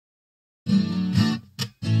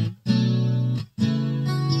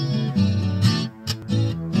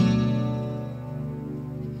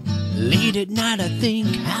Late at night I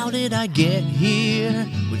think, how did I get here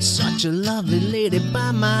with such a lovely lady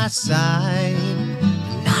by my side?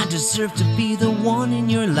 And I deserve to be the one in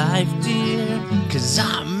your life, dear, 'cause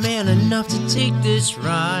I'm man enough to take this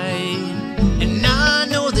ride. And I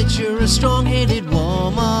know that you're a strong-headed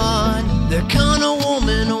woman, the kind of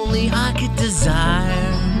woman only I could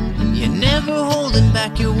desire. You're never holding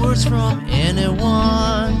back your words from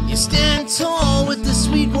anyone. You stand tall with the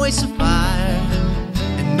sweet voice of fire.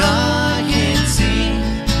 And I can't see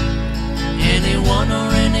anyone or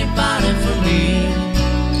anybody for me,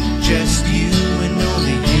 just you and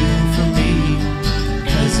only you for me,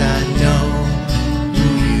 'cause I know who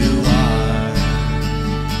you are.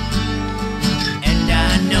 And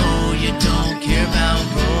I know you don't care about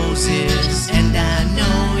roses, and I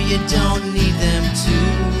know you don't need them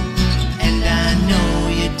too. And I know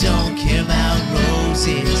you don't care about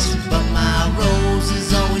roses, but my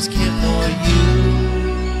roses always care for you.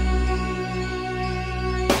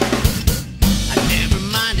 I never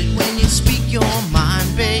minded when you speak your mind,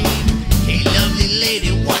 babe. Hey, lovely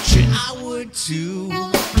lady, watch your outward too.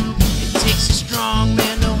 It takes a strong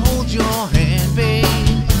man to hold your hand, babe.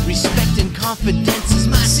 Respect and confidence is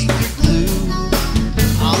my secret glue.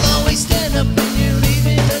 I'll always stand up when you're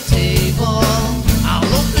leaving the table.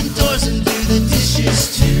 I'll open doors and do the dishes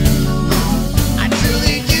too. I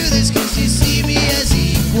truly do this 'cause you see me as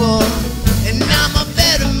equal, and I'm a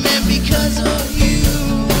better man because of you.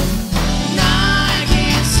 And I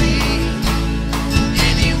can't see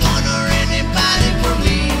anyone or anybody for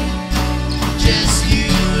me, just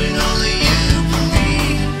you and only you for me,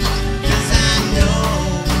 'cause I know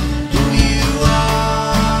who you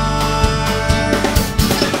are.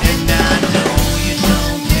 And I know you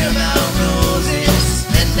don't care about roses,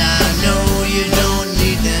 and I know you don't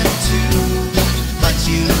need them too, but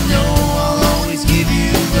you know I'll always give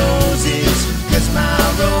you roses, 'cause my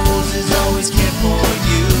roses always care for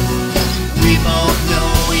you. We both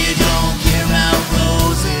know you don't care about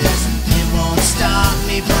roses. It won't stop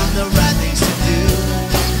me from the right things to do,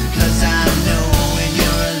 'cause I know when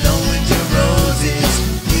you're alone with your roses,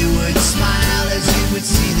 you would smile as you would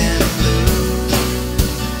see them blue.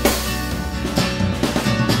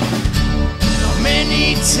 How many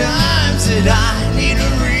times did I need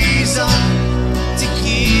a reason to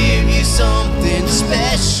give you something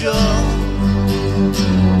special?